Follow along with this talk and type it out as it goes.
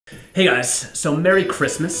Hey guys, so Merry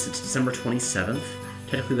Christmas. It's December 27th,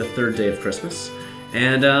 technically the third day of Christmas.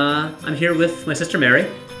 And I'm here with my sister Mary.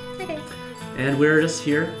 Hi guys. And we're just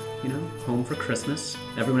here, home for Christmas.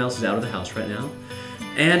 Everyone else is out of the house right now.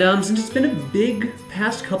 And since it's been a big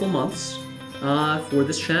past couple months for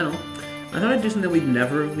this channel, I thought I'd do something that we've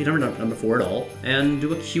never done before at all, and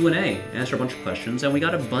do a Q&A, answer a bunch of questions. And we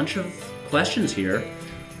got a bunch of questions here.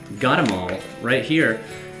 Got them all right here.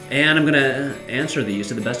 And I'm gonna answer these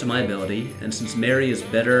to the best of my ability. And since Mary is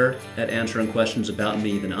better at answering questions about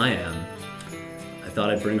me than I am, I thought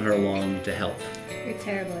I'd bring her along to help. You're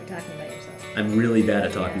terrible at talking about yourself. I'm really bad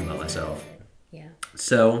at talking about myself. Yeah.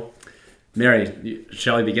 So, Mary,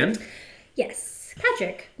 shall we begin? Yes.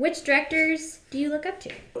 Patrick, which directors do you look up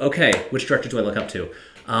to? Okay, which directors do I look up to?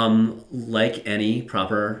 Like any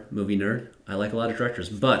proper movie nerd, I like a lot of directors,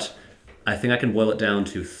 but I think I can boil it down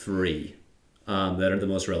to three that are the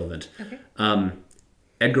most relevant. Okay.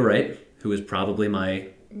 Edgar Wright, who is probably my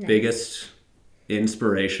biggest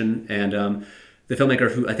inspiration, and the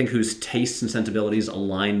filmmaker whose tastes and sensibilities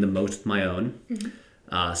align the most with my own.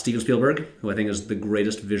 Mm-hmm. Steven Spielberg, who I think is the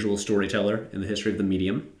greatest visual storyteller in the history of the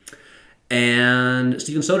medium. And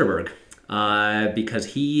Steven Soderbergh, because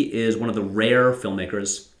he is one of the rare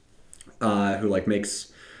filmmakers who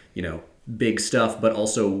makes, big stuff, but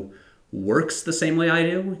also works the same way I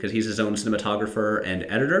do, because he's his own cinematographer and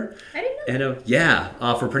editor. I didn't know.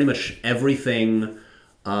 And for pretty much everything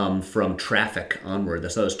from Traffic onward.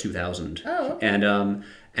 That was 2000. Oh, okay.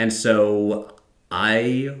 And so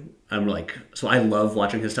I love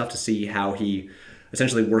watching his stuff to see how he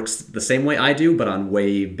essentially works the same way I do, but on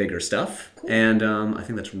way bigger stuff. Cool. And I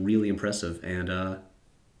think that's really impressive, and I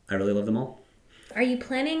really love them all. Are you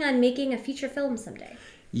planning on making a feature film someday?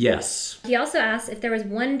 Yes. He also asked if there was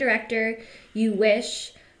one director you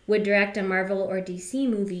wish would direct a Marvel or DC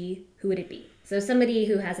movie, who would it be? So somebody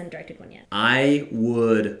who hasn't directed one yet. I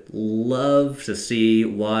would love to see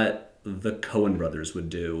what the Coen brothers would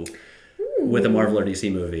do with a Marvel or DC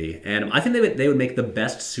movie. And I think they would make the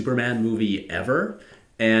best Superman movie ever.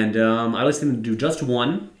 And I would see them do just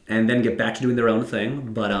one and then get back to doing their own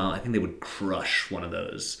thing. But I think they would crush one of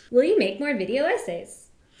those. Will you make more video essays?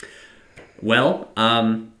 Well,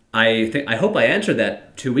 I hope I answered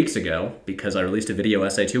that 2 weeks ago, because I released a video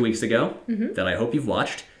essay 2 weeks ago that I hope you've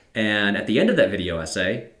watched. And at the end of that video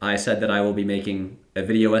essay, I said that I will be making a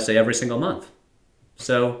video essay every single month.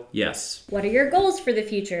 So, yes. What are your goals for the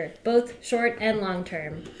future, both short and long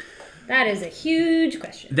term? That is a huge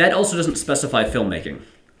question. That also doesn't specify filmmaking.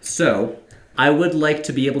 So, I would like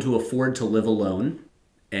to be able to afford to live alone,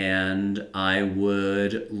 and I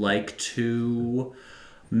would like to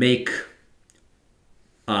make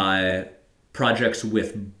projects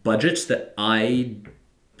with budgets that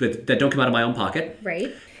that don't come out of my own pocket.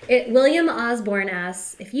 Right. William Osborne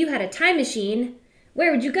asks, if you had a time machine, where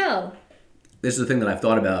would you go? This is the thing that I've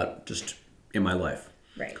thought about just in my life.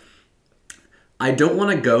 Right. I don't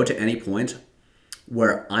want to go to any point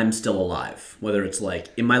where I'm still alive, whether it's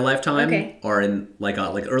in my lifetime or in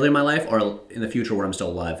early in my life, or in the future where I'm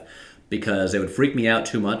still alive, because it would freak me out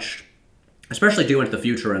too much, especially to go into the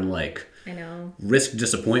future and I know. risk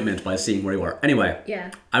disappointment by seeing where you are. Anyway,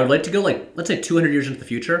 yeah, I would like to go let's say 200 years into the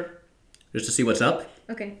future, just to see what's up.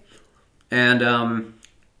 Okay. And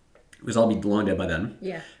because I'll be long dead by then.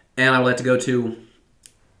 Yeah. And I would like to go to,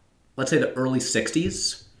 let's say, the early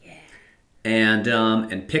 60s. Yeah.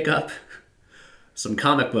 And pick up some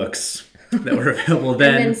comic books that were available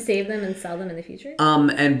then. And then save them and sell them in the future?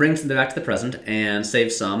 And bring them back to the present and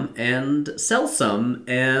save some and sell some,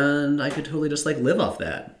 and I could totally just live off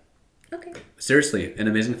that. Okay. Seriously, an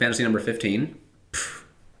Amazing Fantasy number 15. Pff,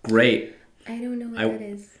 great. I don't know what that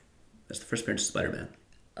is. That's the first appearance of Spider-Man.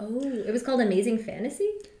 Oh, it was called Amazing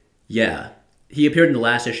Fantasy? Yeah. He appeared in the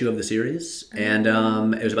last issue of the series, and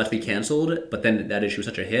it was about to be canceled, but then that issue was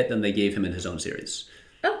such a hit, then they gave him in his own series.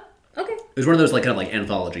 Oh, okay. It was one of those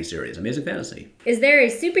anthology series, Amazing Fantasy. Is there a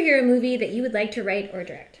superhero movie that you would like to write or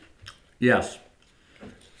direct? Yes.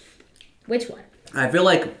 Which one? I feel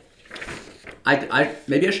like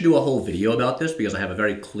maybe I should do a whole video about this, because I have a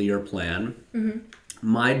very clear plan. Mm-hmm.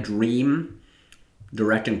 My dream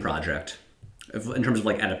directing project, in terms of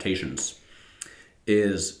adaptations,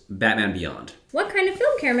 is Batman Beyond. What kind of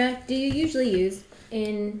film camera do you usually use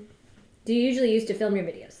to film your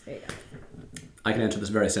videos? There you go. I can answer this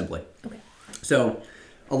very simply. Okay. So,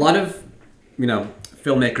 a lot of,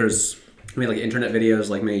 filmmakers who make internet videos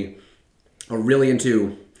like me are really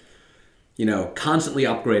into, constantly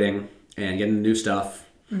upgrading and getting new stuff.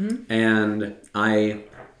 Mm-hmm. And I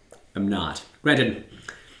am not. Granted,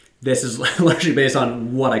 this is largely based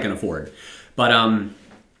on what I can afford. But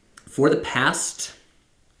for the past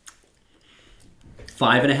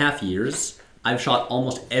 5.5 years, I've shot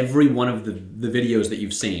almost every one of the videos that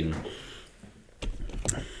you've seen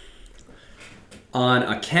on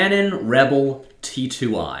a Canon Rebel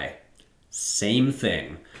T2i. Same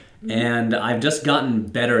thing. And I've just gotten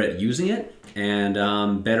better at using it and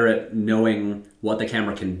better at knowing what the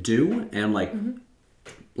camera can do and knowing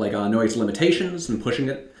its limitations and pushing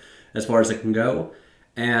it as far as it can go.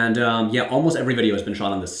 And yeah, almost every video has been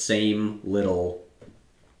shot on the same little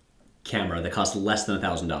camera that costs less than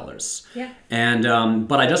 $1,000. Yeah. And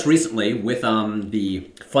but I just recently, with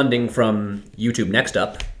the funding from YouTube Next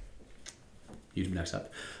Up,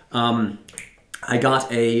 I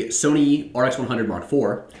got a Sony RX100 Mark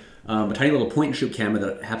IV, a tiny little point-and-shoot camera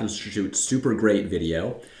that happens to shoot super great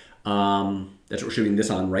video. That's what we're shooting this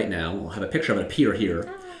on right now. We'll have a picture of it appear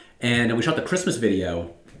here. And we shot the Christmas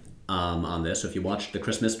video on this. So if you watched the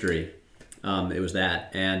Christmas tree, it was that.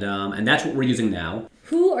 And that's what we're using now.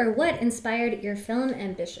 Who or what inspired your film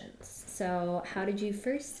ambitions? So how did you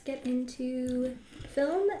first get into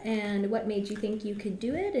film, and what made you think you could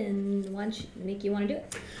do it and make you want to do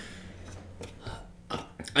it?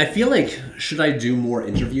 I feel like, should I do more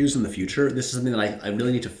interviews in the future? This is something that I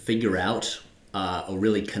really need to figure out a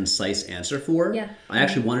really concise answer for. Yeah. I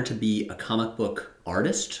actually wanted to be a comic book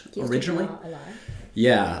artist originally. A lot.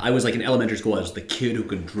 Yeah, I was like in elementary school. I was the kid who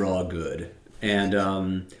could draw good,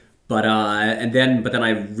 and but then I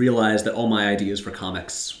realized that all my ideas for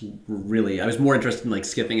comics were really, I was more interested in like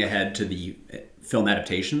skipping ahead to the film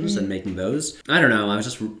adaptations and making those. I don't know.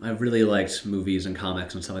 I really liked movies and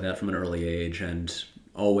comics and stuff like that from an early age, and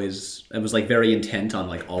always I was like very intent on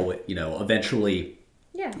like always, eventually,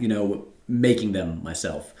 making them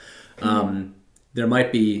myself. There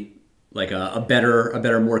might be like a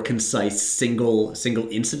better, more concise single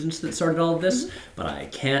incident that started all of this, but I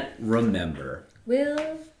can't remember.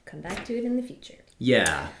 We'll come back to it in the future.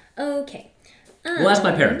 Yeah. Okay. We'll ask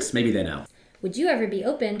my parents. Maybe they know. Would you ever be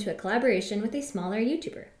open to a collaboration with a smaller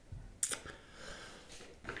YouTuber?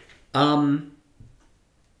 I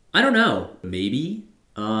don't know. Maybe.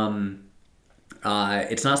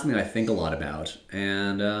 It's not something I think a lot about,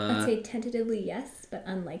 and I'd say tentatively yes, but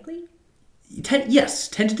unlikely. Yes,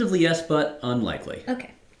 tentatively yes, but unlikely.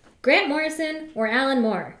 Okay. Grant Morrison or Alan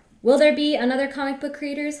Moore? Will there be another comic book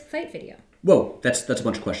creators fight video? Whoa, that's a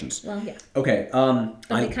bunch of questions. Well, yeah. Okay. But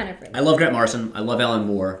they kind of relate. I love Grant Morrison. I love Alan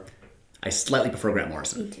Moore. I slightly prefer Grant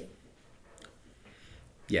Morrison. Me too.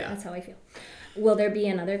 Yeah. That's how I feel. Will there be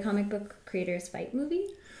another comic book creators fight movie?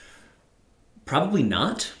 Probably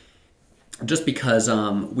not. Just because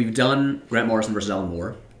we've done Grant Morrison versus Alan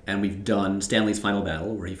Moore, and we've done Stan Lee's Final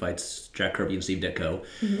Battle, where he fights Jack Kirby and Steve Ditko.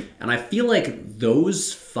 And I feel like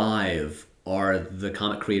those 5 are the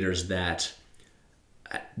comic creators that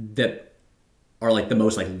are like the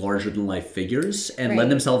most like larger than life figures and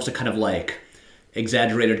lend themselves to kind of like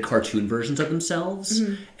exaggerated cartoon versions of themselves.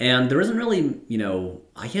 And there isn't really,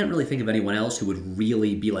 I can't really think of anyone else who would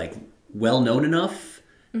really be like well known enough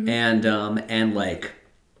and like,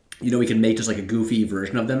 we can make just like a goofy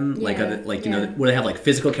version of them, where they have like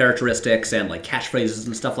physical characteristics and like catchphrases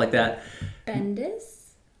and stuff like that. Bendis?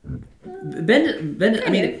 I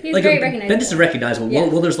mean, he's like very recognizable. Bendis is recognizable. Yeah.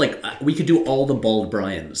 Well, there's like we could do all the bald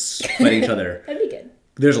Bryans fighting each other. That'd be good.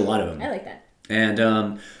 There's a lot of them. I like that. And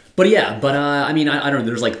I mean, I don't know.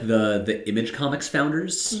 There's like the Image Comics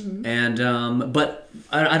founders, and but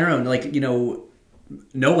I don't know. Like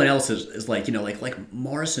no one else is like like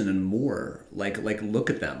Morrison and Moore. Like look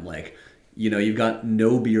at them. Like you've got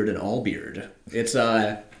no beard and all beard. It's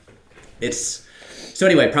so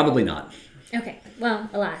anyway, probably not. Okay. Well,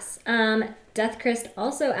 alas. Death Christ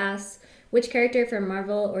also asks, which character from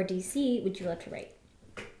Marvel or DC would you love to write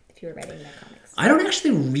if you were writing their comics? I don't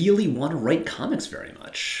actually really want to write comics very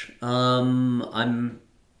much. I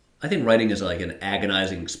think writing is like an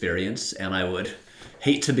agonizing experience, and I would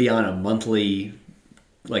hate to be on a monthly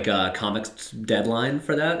comics deadline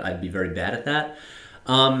for that. I'd be very bad at that.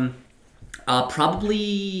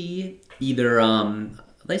 Probably either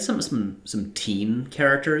like some teen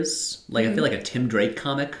characters. Like I feel like a Tim Drake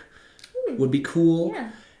comic would be cool.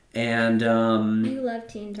 Yeah. And you love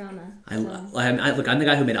teen drama. look, I'm the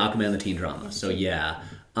guy who made Aquaman the teen drama. So yeah.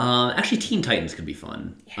 Actually, Teen Titans could be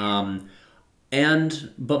fun. Yeah.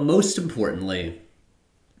 But most importantly,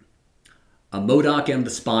 a MODOK and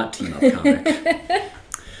the Spot team up comic.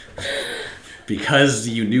 Because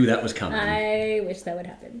you knew that was coming. I wish that would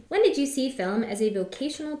happen. When did you see film as a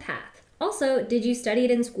vocational path? Also, did you study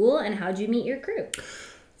it in school, and how did you meet your crew?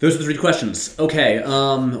 Those are the 3 questions. Okay,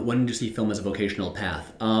 when did you see film as a vocational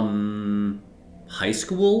path? High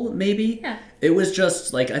school, maybe? Yeah. It was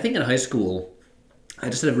just, I think in high school, I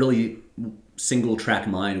just had a really single-track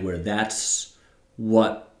mind where that's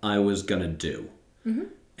what I was gonna do.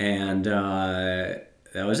 And that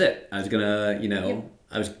was it. I was gonna,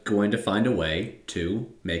 I was going to find a way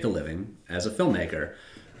to make a living as a filmmaker.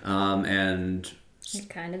 And It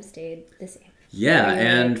kind of stayed the same. yeah,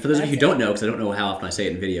 and for those of you who That's don't know, because I don't know how often I say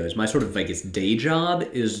it in videos, my sort of like its day job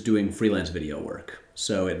is doing freelance video work.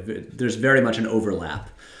 So there's very much an overlap.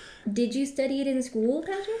 Did you study it in school,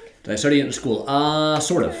 Patrick? Did I study it in school?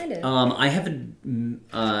 Sort of. Kind of. I have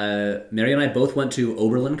Mary and I both went to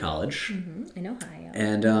Oberlin College. In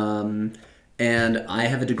Ohio. And I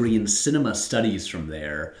have a degree in cinema studies from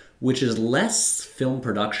there, which is less film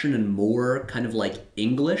production and more kind of like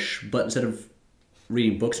English, but instead of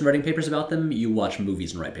reading books and writing papers about them, you watch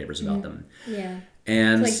movies and write papers about them. Yeah.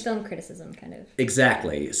 And It's like film criticism, kind of.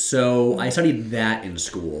 exactly. So I studied that in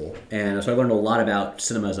school, and so I learned a lot about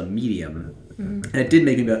cinema as a medium, and it did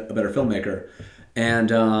make me a better filmmaker.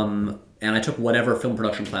 And I took whatever film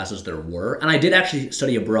production classes there were, and I did actually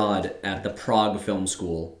study abroad at the Prague Film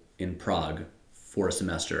School in Prague for a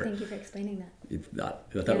semester. Thank you for explaining that.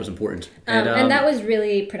 I thought it was important. And that was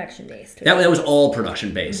really production based. That was all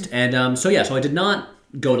production based, and so I did not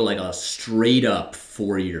go to like a straight up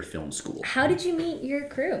 4-year film school. How did you meet your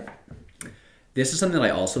crew? This is something that I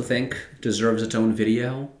also think deserves its own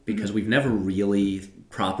video because we've never really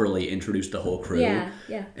properly introduced the whole crew.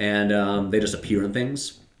 Yeah. And they just appear in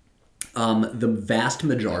things. The vast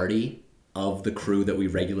majority of the crew that we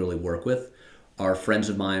regularly work with are friends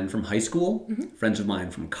of mine from high school, friends of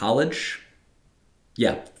mine from college.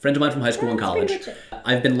 Yeah, friends of mine from high school and college. Pretty much it.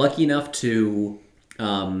 I've been lucky enough to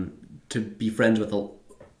be friends with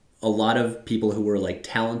a lot of people who were like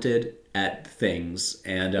talented at things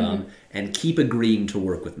and keep agreeing to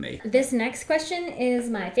work with me. This next question is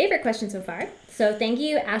my favorite question so far. So thank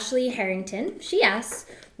you, Ashley Harrington. She asks,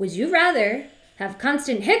 would you rather have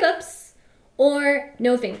constant hiccups or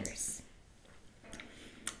no fingers?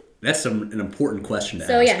 That's an important question to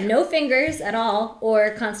ask. So yeah, no fingers at all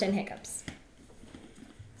or constant hiccups.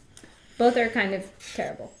 Both are kind of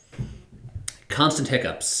terrible. Constant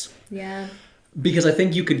hiccups. Yeah. Because I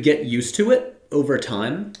think you could get used to it over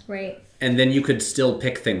time. Right. And then you could still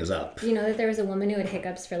pick things up. Do you know that there was a woman who had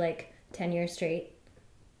hiccups for like 10 years straight?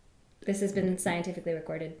 This has been scientifically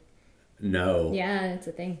recorded. No. Yeah, it's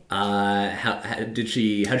a thing. How did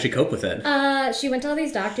she cope with it? She went to all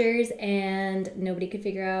these doctors and nobody could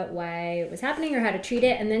figure out why it was happening or how to treat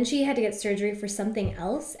it. And then she had to get surgery for something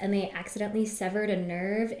else and they accidentally severed a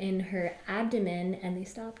nerve in her abdomen and they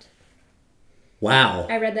stopped. Wow.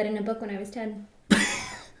 I read that in a book when I was 10.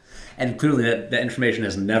 And clearly that information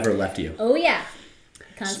has never left you. Oh yeah.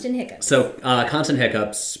 Constant hiccups. So constant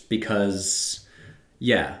hiccups because,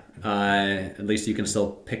 yeah, at least you can still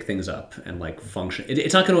pick things up and like function.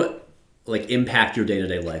 It's not going to like impact your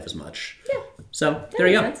day-to-day life as much. Yeah. So there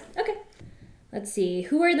you go. Sense. Okay. Let's see.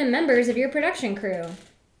 Who are the members of your production crew?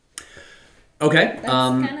 Okay. That's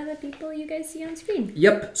kind of the people you guys see on screen.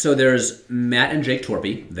 Yep. So there's Matt and Jake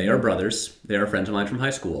Torpy. They are brothers. They are friends of mine from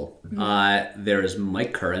high school. There's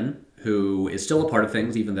Mike Curran, who is still a part of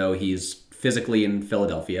things, even though he's physically in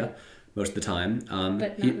Philadelphia most of the time.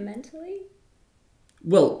 But not mentally?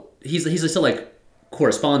 Well, he's still like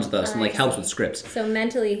corresponds with us and like I helps see. with scripts. So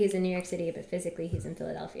mentally he's in New York City, but physically he's in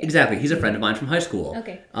Philadelphia. Exactly. He's a friend of mine from high school.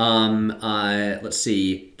 Okay. Let's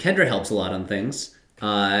see. Kendra helps a lot on things.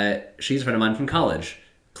 She's a friend of mine from college.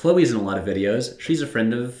 Chloe's in a lot of videos. She's a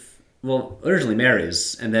friend of, well, originally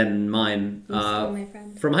Mary's, and then mine still my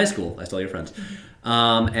friend. from high school. I still your friends.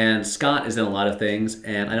 And Scott is in a lot of things,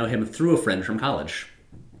 and I know him through a friend from college.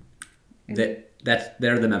 They're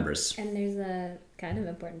the members. And there's a kind of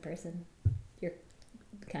important person you're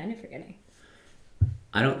kind of forgetting.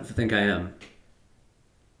 I don't think I am.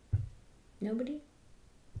 Nobody?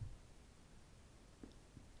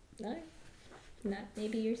 No? Not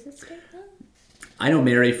maybe your sister? No? I know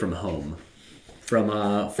Mary from home.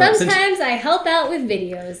 Sometimes I help out with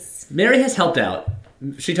videos. Mary has helped out.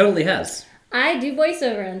 She totally has. I do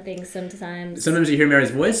voiceover on things sometimes. Sometimes you hear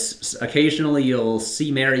Mary's voice. Occasionally you'll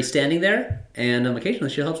see Mary standing there. And occasionally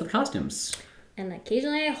she helps with costumes. And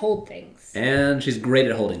occasionally I hold things. And she's great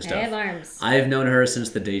at holding stuff. I have arms. I've known her since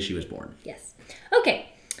the day she was born. Yes. Okay.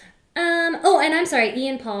 Oh, and I'm sorry.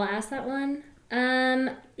 Ian Paul asked that one.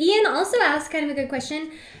 Ian also asked kind of a good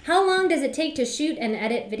question. How long does it take to shoot and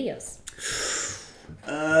edit videos?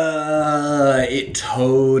 It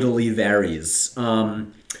totally varies.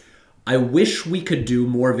 I wish we could do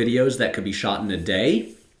more videos that could be shot in a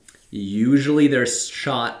day. Usually they're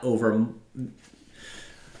shot over,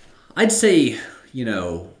 I'd say,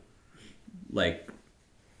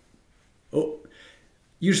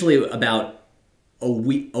 usually about a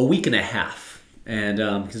week and a half And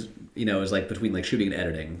because it was like between like shooting and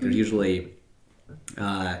editing, there's usually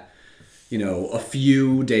a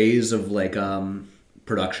few days of like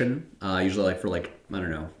production, usually like for like I don't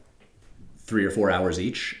know 3 or 4 hours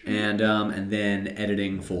each, and then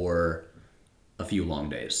editing for a few long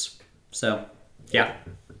days. So yeah,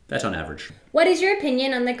 that's on average. What is your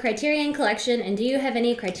opinion on the Criterion Collection, and do you have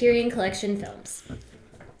any Criterion Collection films?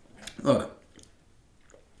 Look,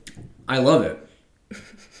 I love it.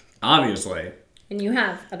 Obviously. And you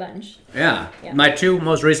have a bunch. Yeah. My 2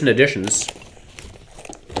 most recent additions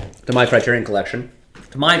to my Criterion Collection,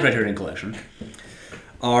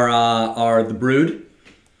 are The Brood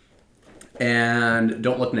and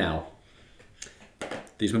Don't Look Now.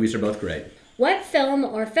 These movies are both great. What film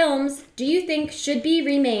or films do you think should be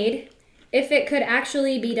remade if it could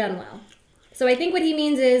actually be done well? So I think what he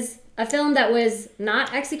means is a film that was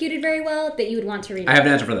not executed very well that you would want to remake. I have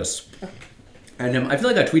an answer for this. Okay. And I feel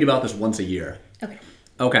like I tweet about this once a year.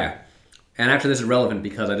 Okay. And actually this is relevant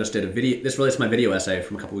because I just did a video. This relates to my video essay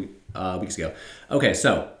from a couple weeks ago. Okay,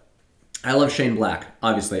 so I love Shane Black,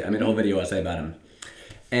 obviously. I made a whole video essay about him.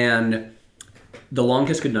 And The Long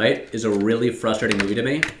Kiss Goodnight is a really frustrating movie to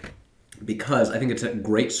me because I think it's a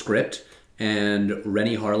great script, and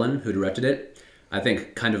Rennie Harlan, who directed it, I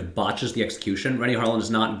think kind of botches the execution. Rennie Harlan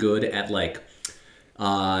is not good at like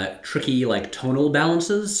tricky like tonal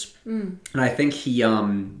balances, and I think he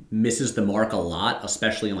misses the mark a lot,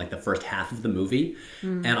 especially in like the first half of the movie.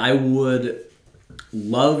 And I would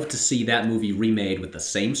love to see that movie remade with the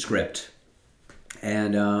same script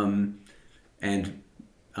and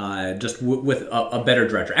just with a better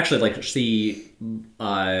director. Actually, like see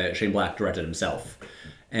Shane Black direct it himself,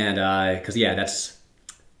 and because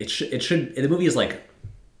it should the movie is like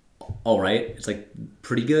all right, it's like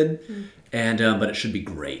pretty good, and but it should be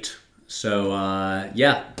great. So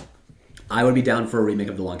yeah, I would be down for a remake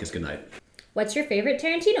of The Long Kiss Goodnight. What's your favorite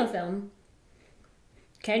Tarantino film?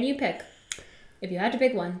 Can you pick? If you had to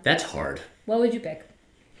pick one. That's hard. What would you pick?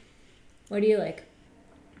 What do you like?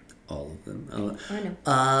 All of them.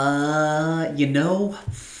 I know.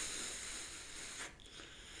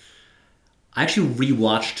 I actually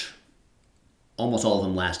rewatched almost all of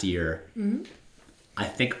them last year. I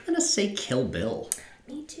think I'm gonna say Kill Bill.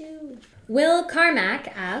 Me too. Will Carmack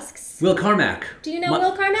asks. Will Carmack. Do you know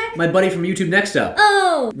Will Carmack? My buddy from YouTube Next Up.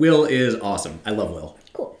 Oh. Will is awesome. I love Will.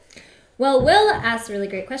 Cool. Well, Will asks a really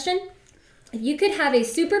great question. If you could have a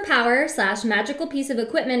superpower / magical piece of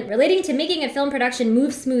equipment relating to making a film production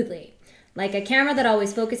move smoothly, like a camera that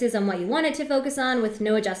always focuses on what you want it to focus on with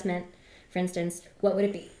no adjustment, for instance, what would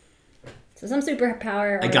it be? So some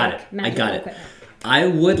superpower or magical equipment. I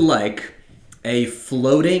would like a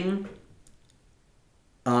floating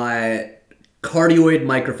cardioid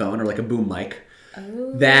microphone, or like a boom mic,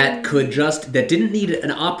 that didn't need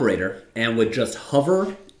an operator and would just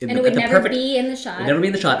hover. And it would never be in the shot. It would never be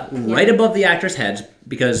in the shot, right above the actors' heads,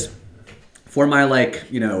 because for my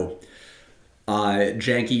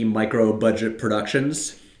janky micro budget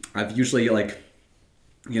productions, I've usually I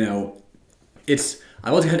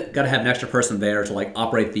always got to have an extra person there to like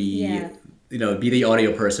operate the be the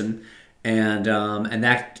audio person, and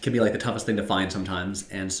that can be like the toughest thing to find sometimes.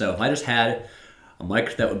 And so if I just had a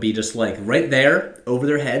mic that would be just like right there over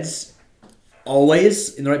their heads,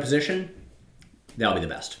 always in the right position, that would be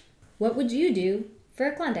the best. What would you do for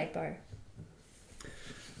a Klondike bar?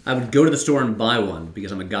 I would go to the store and buy one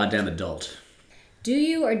because I'm a goddamn adult. Do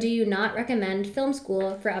you or do you not recommend film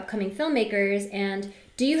school for upcoming filmmakers? And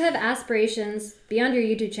do you have aspirations beyond your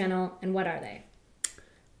YouTube channel, and what are they?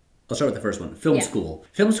 I'll start with the first one. Film school.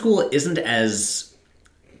 Film school isn't as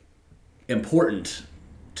important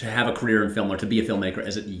to have a career in film or to be a filmmaker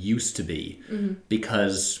as it used to be,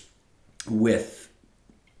 because with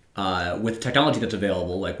technology that's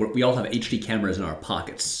available, like we all have HD cameras in our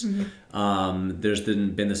pockets. There's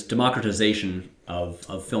been this democratization of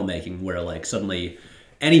filmmaking where like suddenly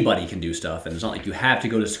anybody can do stuff, and it's not like you have to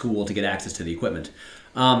go to school to get access to the equipment.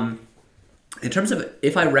 In terms of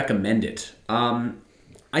if I recommend it,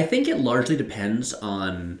 I think it largely depends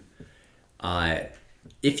on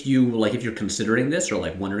if you're considering this or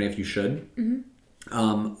like wondering if you should,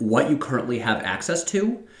 what you currently have access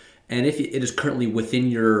to, and if it is currently within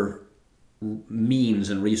your means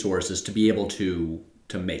and resources to be able to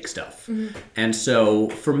make stuff. And so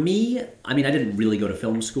for me, I mean, I didn't really go to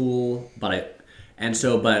film school, but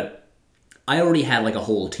I already had like a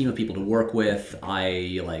whole team of people to work with.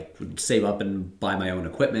 I like would save up and buy my own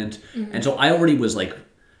equipment. And so I already was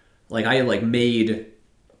made,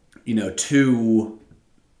 2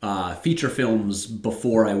 feature films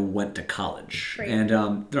before I went to college, Right. and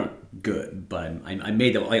they're not good, but I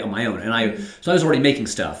made them like on my own, and so I was already making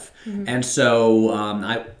stuff, and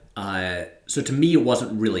so so to me it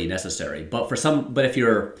wasn't really necessary. But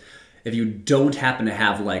if you don't happen to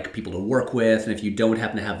have like people to work with, and if you don't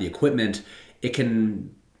happen to have the equipment, it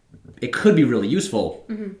could be really useful.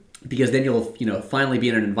 Because then you'll finally be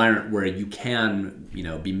in an environment where you can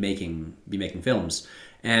be making films.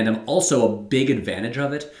 And also a big advantage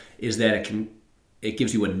of it is that it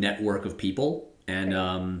gives you a network of people,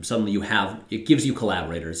 and suddenly it gives you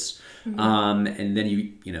collaborators, and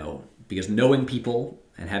then because knowing people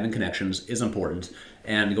and having connections is important,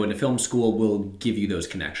 and going to film school will give you those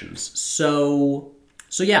connections. So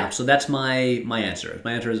that's my answer.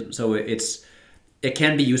 My answer is it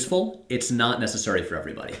can be useful. It's not necessary for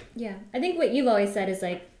everybody. Yeah, I think what you've always said is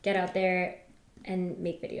like get out there and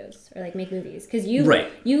make videos or like make movies, because you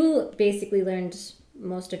basically learned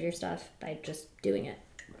most of your stuff by just doing it.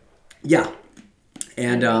 Yeah,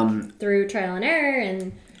 and through trial and error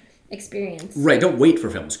and experience. Right. Don't wait for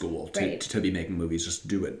film school Right. to be making movies. Just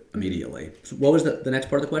do it immediately. So what was the next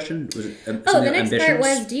part of the question? Was it The next part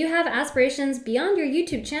was, do you have aspirations beyond your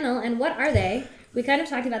YouTube channel, and what are they? We kind of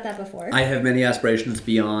talked about that before. I have many aspirations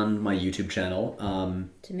beyond my YouTube channel.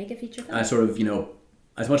 To make a feature film. I sort of,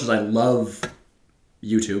 as much as I love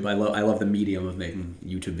YouTube, I love the medium of making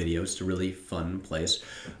YouTube videos. It's a really fun place.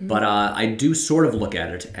 But I do sort of look at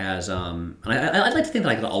it as, and I'd like to think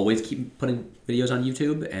that I could always keep putting videos on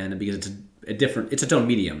YouTube, and because it's its own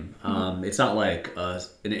medium. It's not like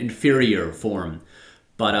an inferior form.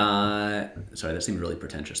 But sorry, that seemed really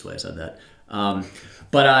pretentious the way I said that.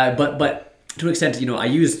 But to an extent, I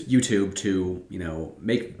use YouTube to,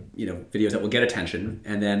 make, videos that will get attention,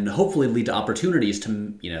 and then hopefully lead to opportunities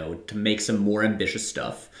to make some more ambitious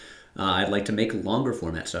stuff. I'd like to make longer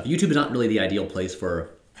format stuff. YouTube is not really the ideal place for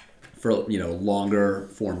longer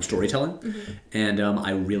form storytelling, and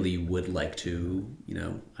I really would like to,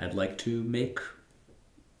 I'd like to make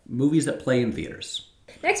movies that play in theaters.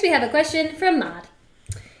 Next, we have a question from Maud.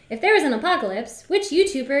 If there was an apocalypse, which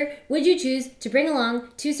YouTuber would you choose to bring along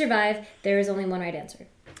to survive? There is only one right answer.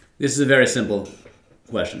 This is a very simple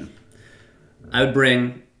question. I would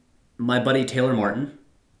bring my buddy Taylor Martin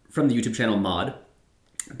from the YouTube channel Mod,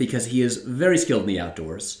 because he is very skilled in the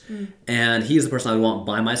outdoors, and he is the person I would want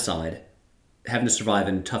by my side, having to survive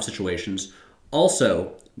in tough situations.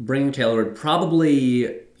 Also, bringing Taylor would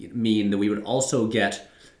probably mean that we would also get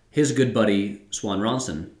his good buddy Swan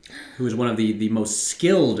Ronson, who is one of the most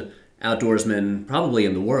skilled outdoorsmen probably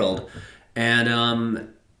in the world, and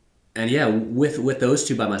yeah, with those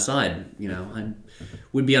two by my side,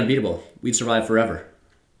 we'd be unbeatable. We'd survive forever.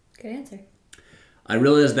 Good answer. I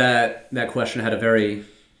realized that question had a very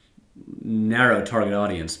narrow target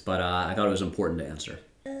audience, but I thought it was important to answer.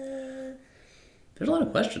 There's a lot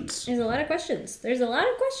of questions. There's a lot of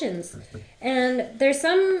questions. And there's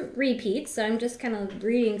some repeats, so I'm just kind of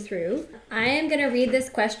reading through. I am going to read this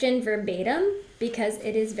question verbatim because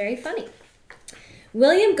it is very funny.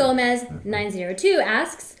 William Gomez 902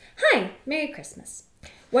 asks, "Hi, Merry Christmas.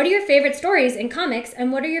 What are your favorite stories in comics,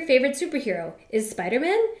 and what are your favorite superhero? Is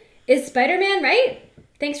Spider-Man right?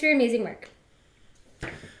 Thanks for your amazing work."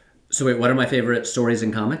 So wait, what are my favorite stories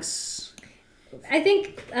in comics? I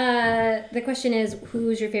think the question is,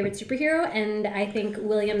 who's your favorite superhero? And I think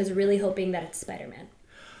William is really hoping that it's Spider-Man.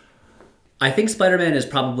 I think Spider-Man is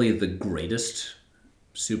probably the greatest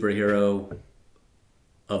superhero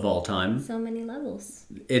of all time. So many levels.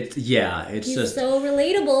 He's He's so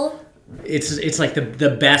relatable. It's like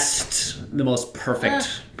the best, the most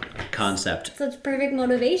perfect concept. Such perfect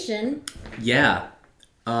motivation. Yeah.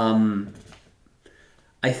 I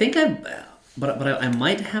think but I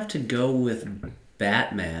might have to go with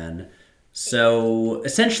Batman. So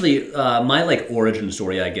essentially, my origin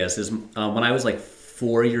story, I guess, is when I was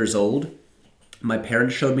 4 years old, my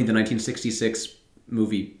parents showed me the 1966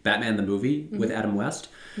 movie Batman the Movie with Adam West.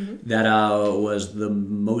 That was the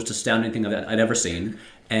most astounding thing I'd ever seen,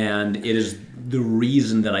 and it is the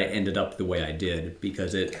reason that I ended up the way I did,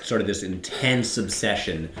 because it started this intense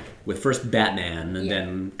obsession with first Batman and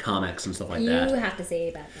then comics and stuff like that. You have to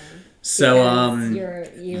say Batman. So,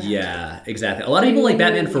 yeah, exactly. A lot of people like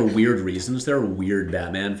Batman for weird reasons. There are weird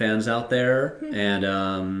Batman fans out there, and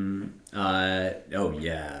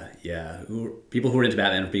people who are into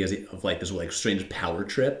Batman because of this strange power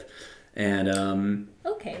trip, and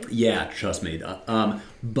okay, yeah, trust me. I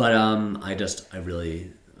just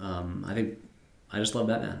love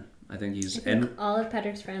Batman. I think all of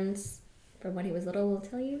Patrick's friends from when he was little will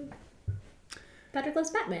tell you Patrick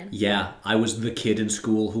loves Batman. Yeah, I was the kid in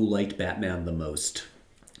school who liked Batman the most.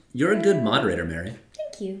 You're a good moderator, Mary.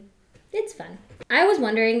 Thank you. It's fun. I was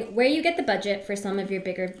wondering where you get the budget for some of your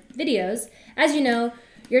bigger videos. As you know,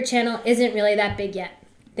 your channel isn't really that big yet.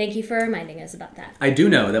 Thank you for reminding us about that. I do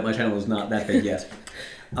know that my channel is not that big yet.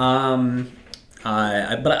 But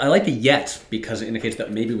I like the yet because it indicates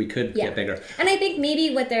that maybe we could get bigger. And I think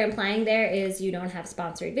maybe what they're implying there is you don't have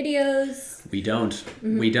sponsored videos. We don't.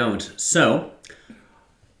 Mm-hmm. We don't. So,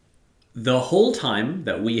 the whole time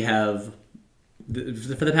that we have,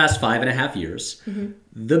 for the past 5.5 years,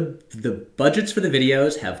 the budgets for the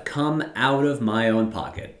videos have come out of my own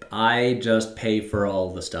pocket. I just pay for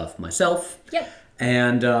all the stuff myself. Yep.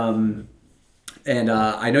 And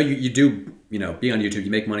I know you do, being on YouTube,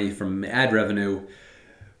 you make money from ad revenue.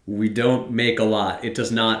 We don't make a lot. It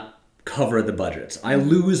does not cover the budgets. I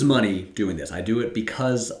lose money doing this. I do it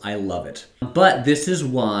because I love it. But this is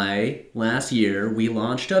why last year we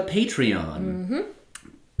launched a Patreon.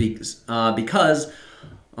 Because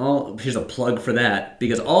here's a plug for that,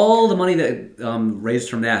 because all the money that raised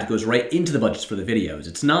from that goes right into the budgets for the videos.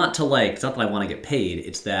 It's not that I want to get paid.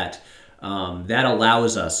 It's that that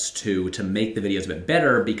allows us to make the videos a bit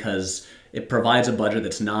better because it provides a budget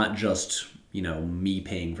that's not just me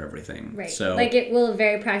paying for everything. Right. So like it will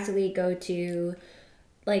very practically go to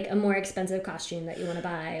like a more expensive costume that you want to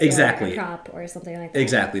buy. Exactly. Or a prop or something like that.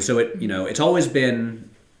 Exactly. So it it's always been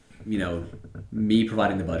me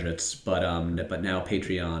providing the budgets, but now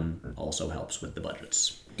Patreon also helps with the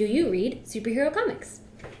budgets. Do you read superhero comics?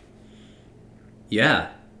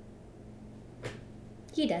 Yeah.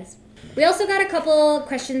 He does. We also got a couple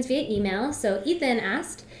questions via email. So Ethan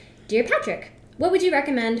asked, Dear Patrick, what would you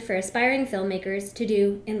recommend for aspiring filmmakers to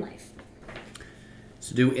do in life?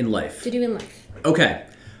 To do in life. Okay.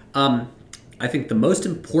 I think the most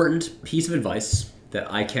important piece of advice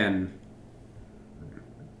that I can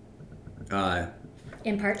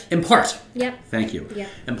impart. Yep. Thank you. Yep.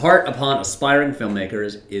 Impart upon aspiring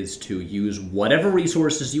filmmakers is to use whatever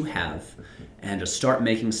resources you have and to start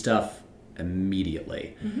making stuff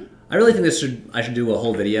immediately. I really think I should do a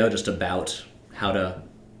whole video just about how to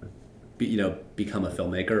become a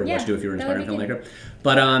filmmaker, or what to do if you're an aspiring filmmaker.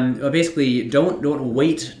 But basically, don't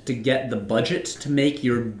wait to get the budget to make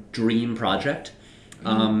your dream project.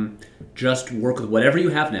 Just work with whatever you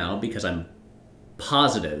have now, because I'm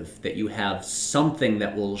positive that you have something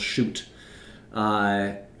that will shoot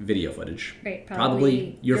video footage. Right,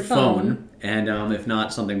 probably your phone. And if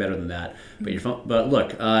not, something better than that. But your phone. But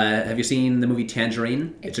look, have you seen the movie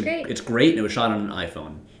Tangerine? It's great. It's great, and it was shot on an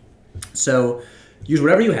iPhone. So use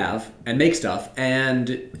whatever you have and make stuff,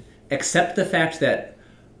 and accept the fact that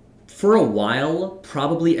for a while,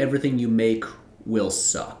 probably everything you make will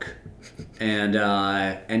suck, and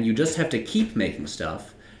you just have to keep making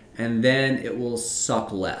stuff, and then it will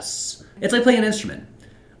suck less. It's like playing an instrument.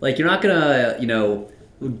 Like, you're not gonna,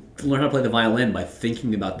 learn how to play the violin by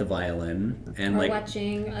thinking about the violin and or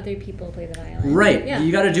watching other people play the violin. Right. Yeah.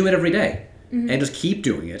 You got to do it every day, and just keep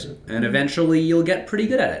doing it, and eventually you'll get pretty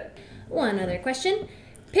good at it. One other question.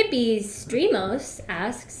 Pippi Streamos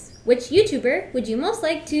asks, which YouTuber would you most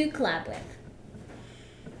like to collab with?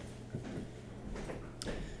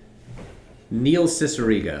 Neil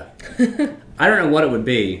Cicierega. I don't know what it would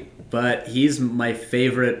be, but he's my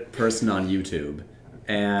favorite person on YouTube,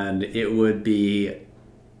 and it would be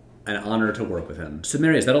an honor to work with him. So,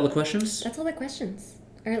 Mary, is that all the questions? That's all the questions,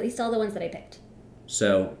 or at least all the ones that I picked.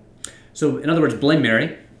 So in other words, blame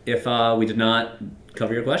Mary if we did not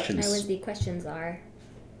cover your questions. I was the questions are.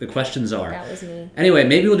 The questions are. That was me. Anyway,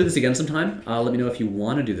 maybe we'll do this again sometime. Let me know if you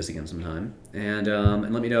want to do this again sometime, and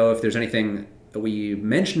let me know if there's anything that we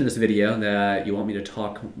mentioned in this video that you want me to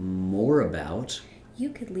talk more about.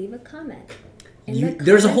 You could leave a comment.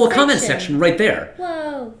 There's a whole comment section right there.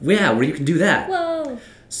 Whoa. Yeah, where you can do that. Whoa.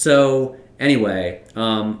 So anyway,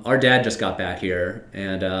 our dad just got back here,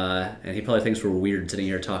 and he probably thinks we're weird sitting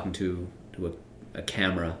here talking to a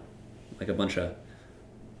camera, like a bunch of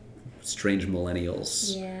strange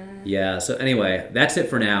millennials. Yeah. Yeah. So anyway, that's it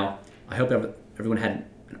for now. I hope everyone had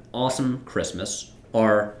an awesome Christmas,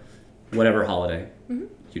 or whatever holiday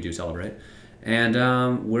you do celebrate. And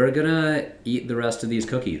we're gonna eat the rest of these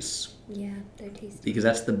cookies. Yeah, they're tasty. Because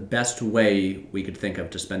that's the best way we could think of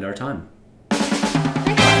to spend our time.